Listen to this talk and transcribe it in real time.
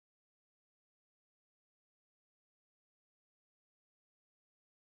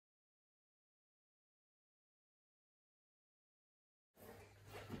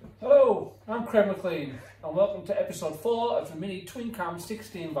Hello, I'm Craig McLean and welcome to episode 4 of the Mini Twin Cam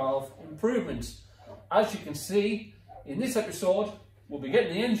 16 valve improvements. As you can see, in this episode we'll be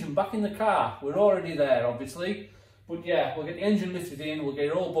getting the engine back in the car. We're already there obviously, but yeah, we'll get the engine lifted in, we'll get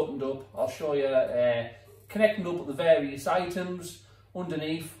it all buttoned up. I'll show you connecting up the various items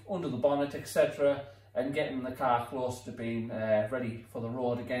underneath, under the bonnet, etc., and getting the car close to being ready for the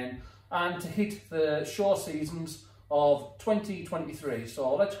road again and to hit the show seasons of 2023.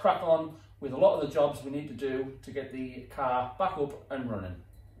 So let's crack on with a lot of the jobs we need to do to get the car back up and running.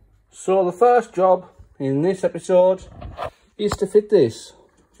 So the first job in this episode is to fit this.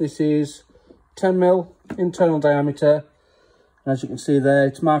 This is 10mm internal diameter. As you can see there,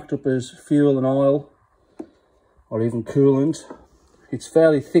 it's marked up as fuel and oil or even coolant. It's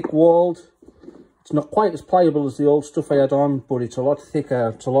fairly thick walled. It's not quite as pliable as the old stuff I had on, but it's a lot thicker,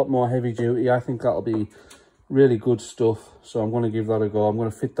 it's a lot more heavy duty. I think that'll be really good stuff, so I'm going to give that a go. I'm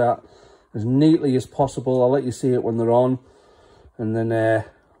going to fit that as neatly as possible. I'll let you see it when they're on, and then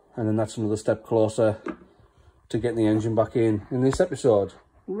that's another step closer to getting the engine back in this episode.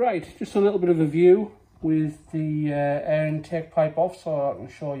 Right, just a little bit of a view with the air intake pipe off so I can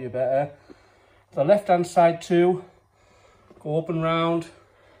show you better. The left hand side too, go up and round,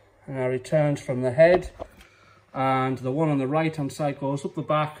 and it returns from the head, and the one on the right hand side goes up the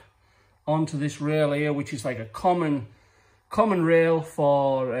back onto this rail here, which is like a common rail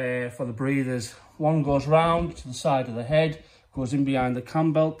for the breathers. One goes round to the side of the head, goes in behind the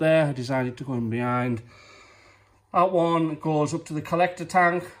cam belt there. I designed it to go in behind. That one goes up to the collector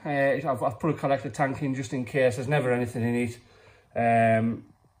tank. I've put a collector tank in just in case. There's never anything in it. And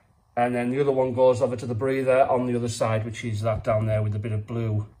then the other one goes over to the breather on the other side, which is that down there with a bit of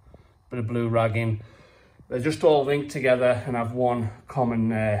blue ragging. They're just all linked together and have one common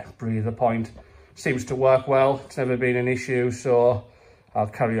breather point. Seems to work well. It's never been an issue, so I'll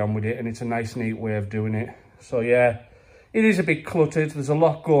carry on with it, and it's a nice, neat way of doing it. So yeah, it is a bit cluttered. There's a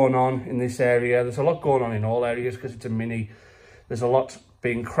lot going on in this area. There's a lot going on in all areas because it's a Mini. There's a lot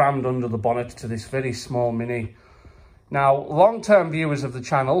being crammed under the bonnet to this very small Mini. Now, long-term viewers of the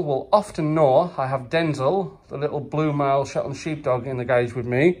channel will often know I have Denzel, the little Blue Mile Shetland Sheepdog, in the garage with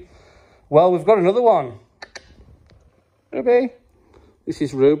me. Well, we've got another one. Ruby. This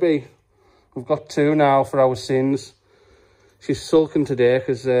is Ruby. We've got two now for our sins. She's sulking today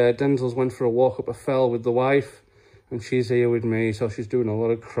because Denzel's went for a walk up a fell with the wife, and she's here with me, so she's doing a lot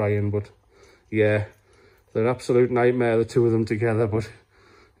of crying. But yeah, they're an absolute nightmare, the two of them together, but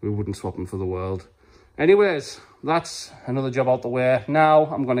we wouldn't swap them for the world. Anyways, that's another job out the way. Now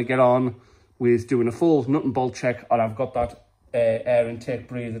I'm going to get on with doing a full nut and bolt check, and I've got that air intake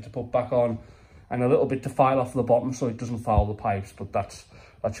breather to put back on, and a little bit to file off the bottom so it doesn't foul the pipes, but that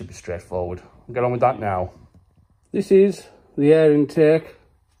should be straightforward. I'll get on with that now. This is the air intake,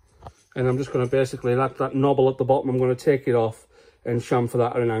 and I'm just going to basically, that knobble at the bottom, I'm going to take it off and chamfer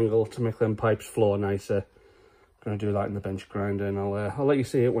that at an angle to make them pipes flow nicer. I'm going to do that in the bench grinder, and I'll let you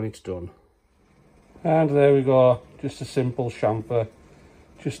see it when it's done. And there we go, just a simple chamfer,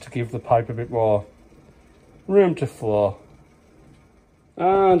 just to give the pipe a bit more room to flow.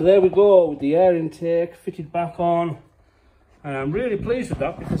 And there we go with the air intake fitted back on, and I'm really pleased with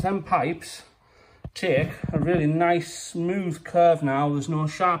that because them pipes take a really nice smooth curve now. There's no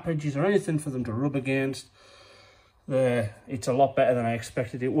sharp edges or anything for them to rub against. It's a lot better than I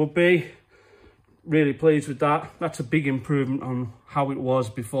expected it would be. Really pleased with that. That's a big improvement on how it was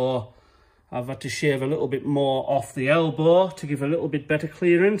before. I've had to shave a little bit more off the elbow to give a little bit better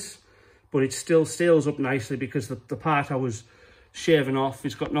clearance, but it still seals up nicely because the part I was shaving off,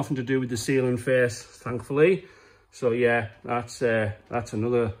 it's got nothing to do with the sealing face, thankfully. So yeah, that's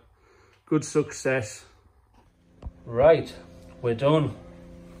another good success. Right, we're done.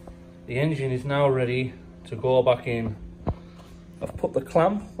 The engine is now ready to go back in. I've put the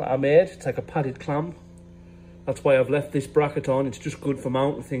clamp that I made, it's like a padded clamp. That's why I've left this bracket on. It's just good for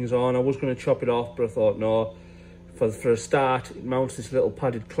mounting things on. I was going to chop it off, but I thought no, for a start it mounts this little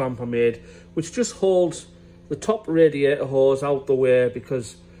padded clamp I made, which just holds the top radiator hose out the way,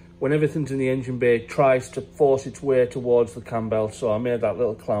 because when everything's in the engine bay, it tries to force its way towards the cam belt. So I made that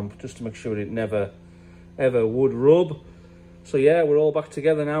little clamp just to make sure it never ever would rub. So yeah, we're all back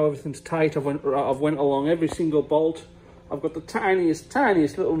together now. Everything's tight. I've went along every single bolt. I've got the tiniest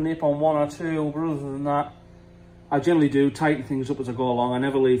little nip on one or two, but other than that, I generally do tighten things up as I go along. I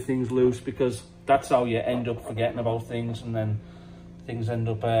never leave things loose because that's how you end up forgetting about things, and then things end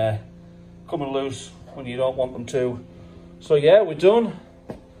up coming loose when you don't want them to. So yeah, we're done.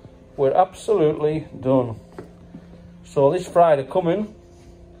 We're absolutely done. So this Friday coming,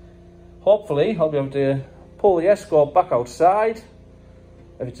 hopefully I'll be able to pull the Escort back outside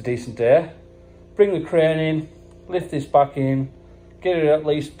if it's a decent day. Bring the crane in, lift this back in, get it at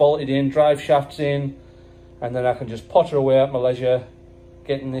least bolted in, drive shafts in, and then I can just potter away at my leisure,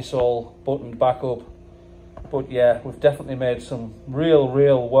 getting this all buttoned back up. But yeah, we've definitely made some real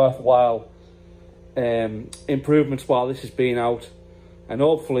worthwhile improvements while this has been out. And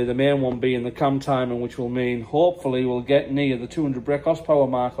hopefully the main one being the cam timing, which will mean hopefully we'll get near the 200 brake horsepower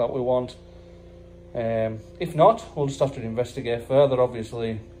mark that we want. If not, we'll just have to investigate further,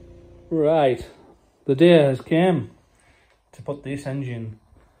 obviously. Right, the day has came to put this engine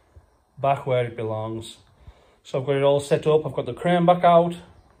back where it belongs. So I've got it all set up, I've got the crane back out,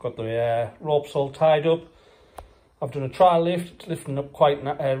 got the ropes all tied up. I've done a trial lift, it's lifting up quite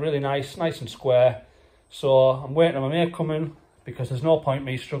really nice and square. So I'm waiting on my mate coming, because there's no point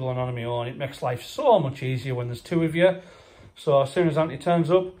me struggling on my own. It makes life so much easier when there's two of you. So as soon as Anthony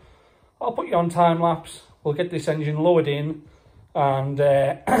turns up, I'll put you on time lapse. We'll get this engine lowered in, and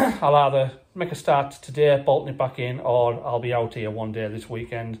I'll either make a start today, bolting it back in, or I'll be out here one day this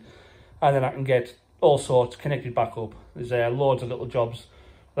weekend, and then I can get all sorts connected back up. There's loads of little jobs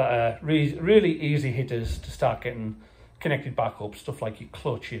that are really easy hitters to start getting connected back up. Stuff like your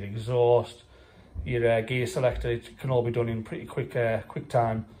clutch, your exhaust, your gear selector. It can all be done in pretty quick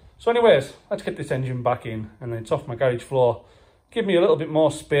time. So anyways, let's get this engine back in, and then it's off my garage floor. Give me a little bit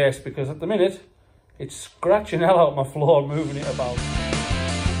more space, because at the minute it's scratching hell out my floor moving it about.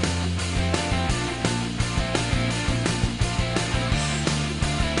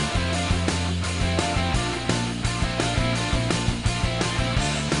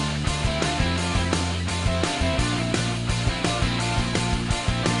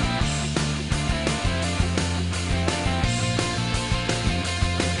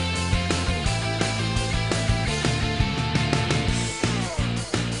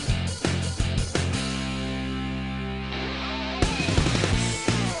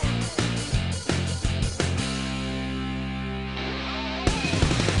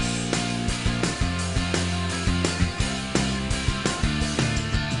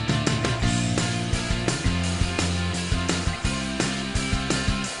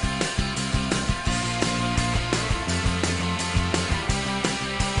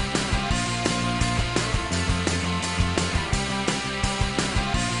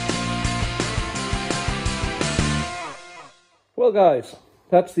 Well guys,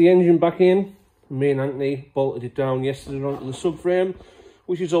 that's the engine back in. Me and Anthony bolted it down yesterday onto the subframe,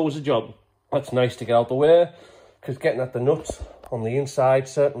 which is always a job. That's nice to get out the way, because getting at the nuts on the inside,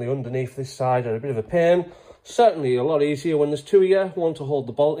 certainly underneath this side, are a bit of a pain. Certainly a lot easier when there's two of you, one to hold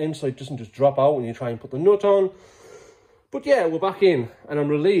the bolt in so it doesn't just drop out when you try and put the nut on. But yeah, we're back in, and I'm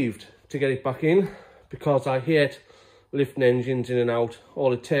relieved to get it back in, because I hate lifting engines in and out.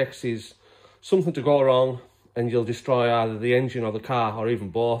 All it takes is something to go wrong, and you'll destroy either the engine or the car, or even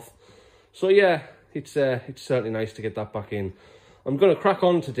both. So yeah, it's certainly nice to get that back in. I'm going to crack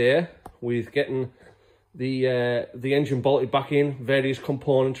on today with getting the engine bolted back in, various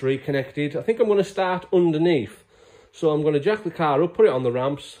components reconnected. I think I'm going to start underneath. So I'm going to jack the car up, put it on the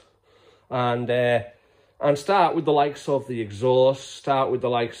ramps, and start with the likes of the exhaust, start with the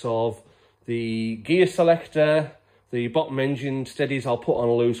likes of the gear selector. The bottom engine steadies I'll put on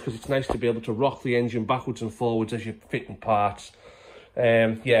loose, because it's nice to be able to rock the engine backwards and forwards as you're fitting parts.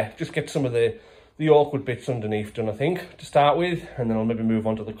 Yeah, just get some of the awkward bits underneath done, I think, to start with, and then I'll maybe move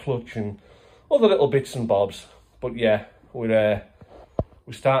on to the clutch and other little bits and bobs. But yeah, we're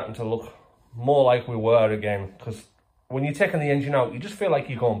starting to look more like we were again, because when you're taking the engine out, you just feel like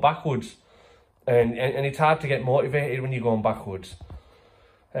you're going backwards, and it's hard to get motivated when you're going backwards.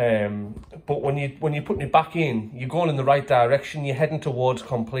 But when you're putting it back in, you're going in the right direction, you're heading towards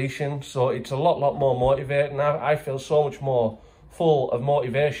completion, so it's a lot more motivating. I feel so much more full of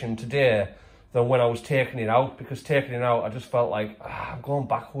motivation today than when I was taking it out, because taking it out I just felt like I'm going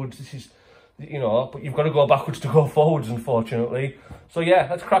backwards. This is, you know, but you've got to go backwards to go forwards, unfortunately. So yeah,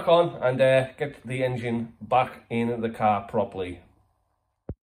 let's crack on and get the engine back in the car properly.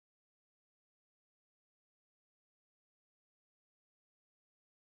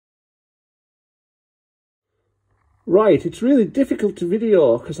 Right, it's really difficult to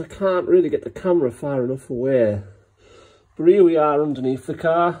video because I can't really get the camera far enough away. But here we are underneath the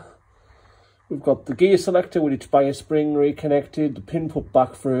car. We've got the gear selector with its bias spring reconnected, the pin put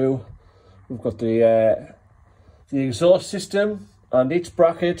back through. We've got the exhaust system and its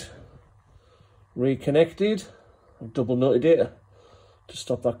bracket reconnected. I've double nutted it to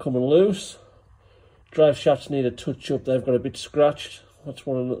stop that coming loose. Drive shafts need a touch up, they've got a bit scratched. That's a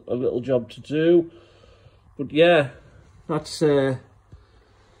little job to do. But yeah, that's the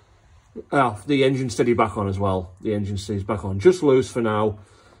engine steady back on as well. The engine stays back on, just loose for now.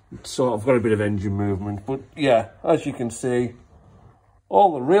 It's sort of got a bit of engine movement, but yeah, as you can see,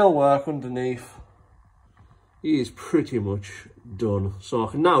 all the real work underneath is pretty much done. So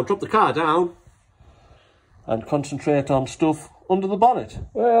I can now drop the car down and concentrate on stuff under the bonnet.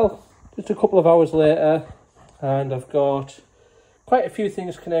 Well, just a couple of hours later, and I've got quite a few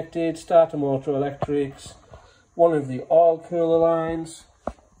things connected. Starter motor electrics, one of the oil cooler lines,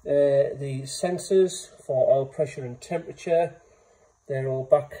 the sensors for oil pressure and temperature, they're all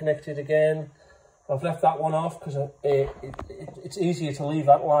back connected again. I've left that one off because it's easier to leave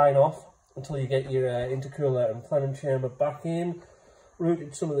that line off until you get your intercooler and plenum chamber back in.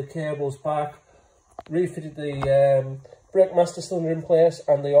 Routed some of the cables back, refitted the brake master cylinder in place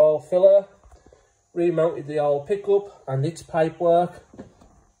and the oil filler, remounted the oil pickup and its pipe work,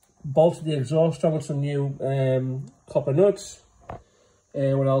 bolted the exhaust on with some new copper nuts.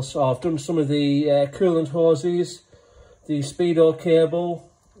 What else? Oh, I've done some of the coolant hoses, the speedo cable.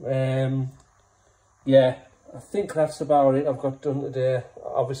 Yeah, I think that's about it I've got done today.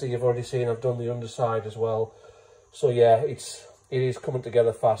 Obviously you've already seen I've done the underside as well. So yeah, it is coming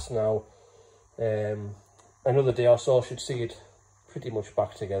together fast now. Another day or so should see it pretty much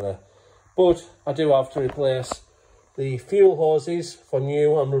back together. But I do have to replace the fuel hoses for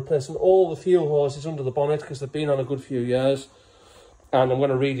new. I'm replacing all the fuel hoses under the bonnet because they've been on a good few years. And I'm going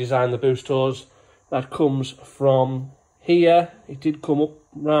to redesign the boost hose. That comes from here. It did come up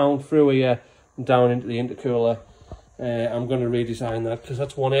round through here and down into the intercooler. I'm going to redesign that because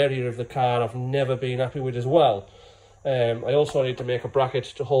that's one area of the car I've never been happy with as well. I also need to make a bracket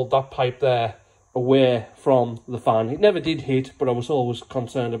to hold that pipe there away from the fan. It never did hit, but I was always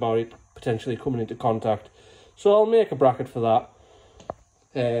concerned about it potentially coming into contact. So I'll make a bracket for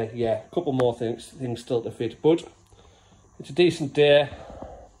that. Yeah, a couple more things still to fit, but it's a decent day.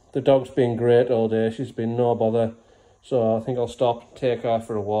 The dog's been great all day. She's been no bother. So I think I'll stop, take her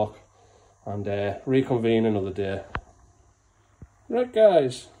for a walk and reconvene another day. Right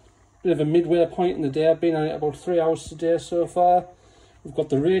guys, bit of a midway point in the day. I've been at it about 3 hours today so far. We've got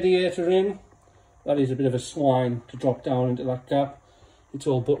the radiator in. That is a bit of a swine to drop down into that gap. It's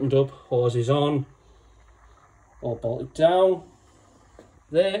all buttoned up, hose is on, all bolted down.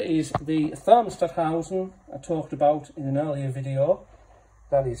 There is the thermostat housing I talked about in an earlier video.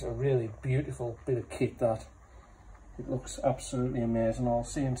 That is a really beautiful bit of kit that. It looks absolutely amazing, all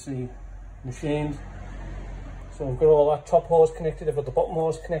CNC machined. So we've got all that top hose connected, I've got the bottom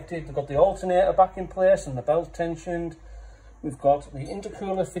hose connected, they've got the alternator back in place and the belt tensioned. We've got the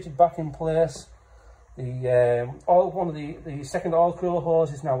intercooler fitted back in place. One of the second oil cooler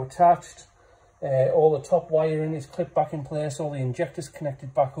hose is now attached. All the top wiring is clipped back in place, all the injectors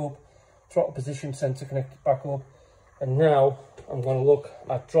connected back up, throttle position sensor connected back up. And now I'm going to look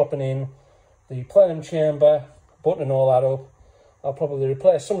at dropping in the plenum chamber, buttoning all that up. I'll probably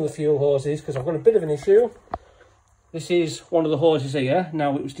replace some of the fuel hoses because I've got a bit of an issue. This is one of the hoses here.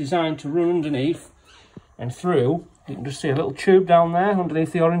 Now it was designed to run underneath and through. You can just see a little tube down there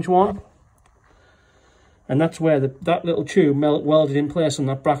underneath the orange one. And that's where that little tube welded in place on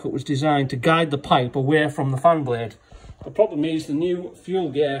that bracket was designed to guide the pipe away from the fan blade. The problem is the new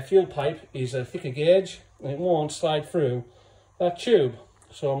fuel pipe is a thicker gauge and it won't slide through that tube.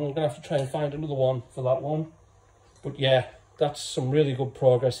 So I'm going to have to try and find another one for that one. But yeah, that's some really good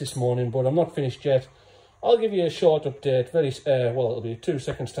progress this morning, but I'm not finished yet. I'll give you a short update, well, it'll be 2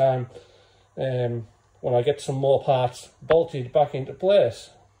 seconds time, when I get some more parts bolted back into place.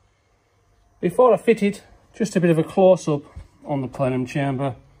 Before I fit it, just a bit of a close-up on the plenum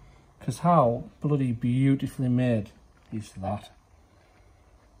chamber, because how bloody beautifully made is that.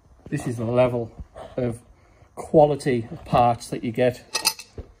 This is the level of quality of parts that you get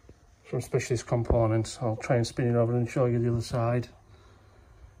from Specialist Components. I'll try and spin it over and show you the other side.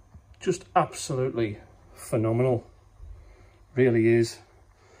 Just absolutely phenomenal, really is.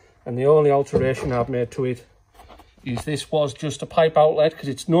 And the only alteration I've made to it is this was just a pipe outlet, because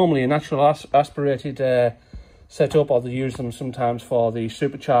it's normally a natural aspirated setup, or they use them sometimes for the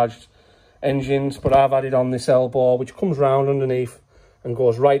supercharged engines, but I've added on this elbow which comes round underneath and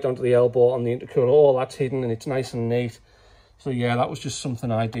goes right onto the elbow on the intercooler. All that's hidden and it's nice and neat. So yeah, that was just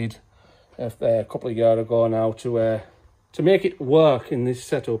something I did a couple of years ago now to make it work in this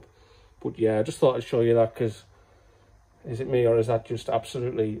setup. But yeah, I just thought I'd show you that, because is it me or is that just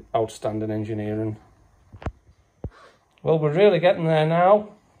absolutely outstanding engineering? Well, we're really getting there now.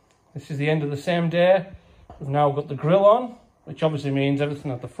 This is the end of the same day. We've now got the grill on, which obviously means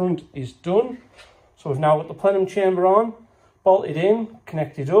everything at the front is done. So we've now got the plenum chamber on, bolted in,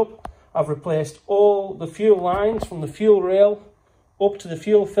 connected up. I've replaced all the fuel lines from the fuel rail up to the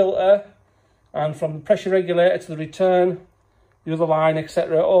fuel filter, and from the pressure regulator to the return the other line,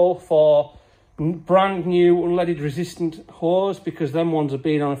 etc., all for brand new unleaded resistant hose, because them ones have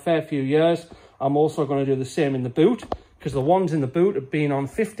been on a fair few years. I'm also going to do the same in the boot, because the ones in the boot have been on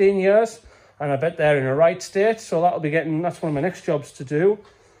 15 years, and I bet they're in a right state. So that's one of my next jobs to do.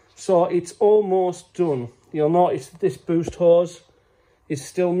 So it's almost done. You'll notice this boost hose is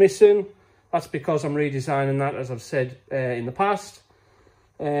still missing. That's because I'm redesigning that, as I've said in the past.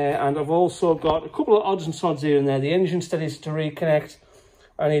 And I've also got a couple of odds and sods here and there. The engine still needs to reconnect.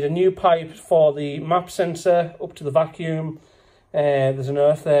 I need a new pipe for the map sensor up to the vacuum. There's an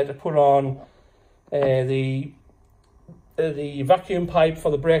earth there to put on. The vacuum pipe for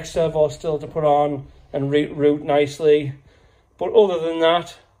the brake servo still to put on and route nicely. But other than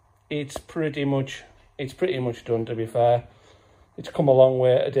that, it's pretty much done, to be fair. It's come a long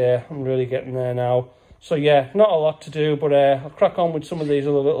way today. I'm really getting there now. So yeah, not a lot to do, but I'll crack on with some of these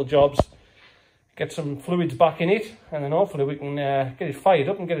other little jobs. Get some fluids back in it, and then hopefully we can get it fired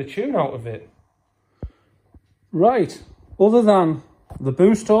up and get a tune out of it. Right, other than the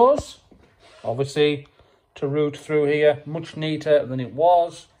boost hose, obviously to route through here, much neater than it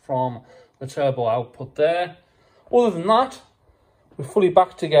was from the turbo output there. Other than that, we're fully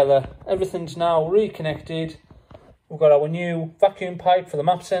back together. Everything's now reconnected. We've got our new vacuum pipe for the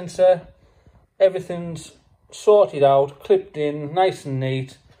map sensor. Everything's sorted out, clipped in, nice and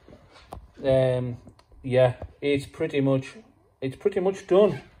neat. Yeah, it's pretty much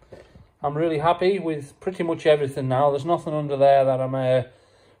done. I'm really happy with pretty much everything now. There's nothing under there that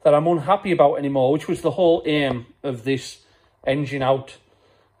I'm unhappy about anymore, which was the whole aim of this engine out.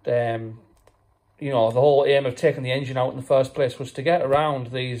 You know, the whole aim of taking the engine out in the first place was to get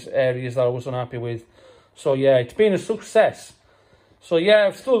around these areas that I was unhappy with. So yeah, it's been a success. So yeah,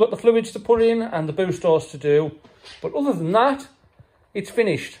 I've still got the fluids to put in and the boost hose to do. But other than that, it's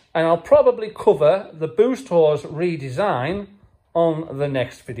finished. And I'll probably cover the boost hose redesign on the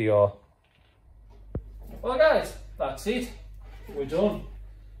next video. Well guys, that's it. We're done.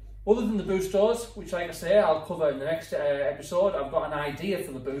 Other than the boost hose, which like I say, I'll cover in the next episode, I've got an idea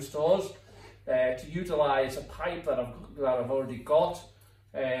for the boost hose to utilise a pipe that I've already got.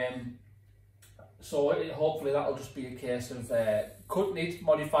 So hopefully that'll just be a case of cutting it,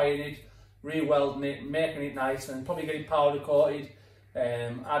 modifying it, re-welding it, making it nice, and probably get it powder coated,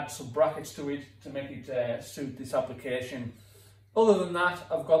 add some brackets to it to make it suit this application. Other than that,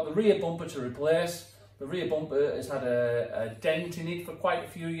 I've got the rear bumper to replace. The rear bumper has had a dent in it for quite a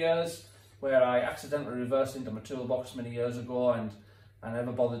few years, where I accidentally reversed into my toolbox many years ago, and I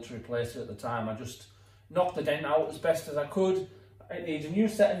never bothered to replace it at the time. I just knocked the dent out as best as I could. It needs a new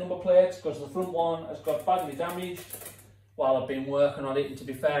set of number plates because the front one has got badly damaged while I've been working on it, and to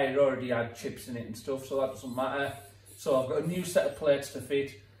be fair, it already had chips in it and stuff, so that doesn't matter. So I've got a new set of plates to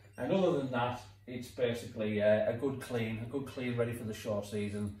fit, and other than that, it's basically a good clean ready for the short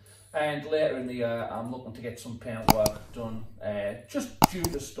season. And later in the year, I'm looking to get some paint work done, just due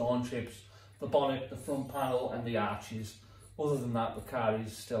to stone chips, the bonnet, the front panel and the arches. Other than that, the car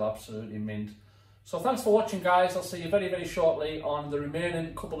is still absolutely mint. So thanks for watching guys. I'll see you very, very shortly on the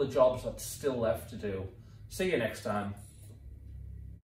remaining couple of jobs that's still left to do. See you next time.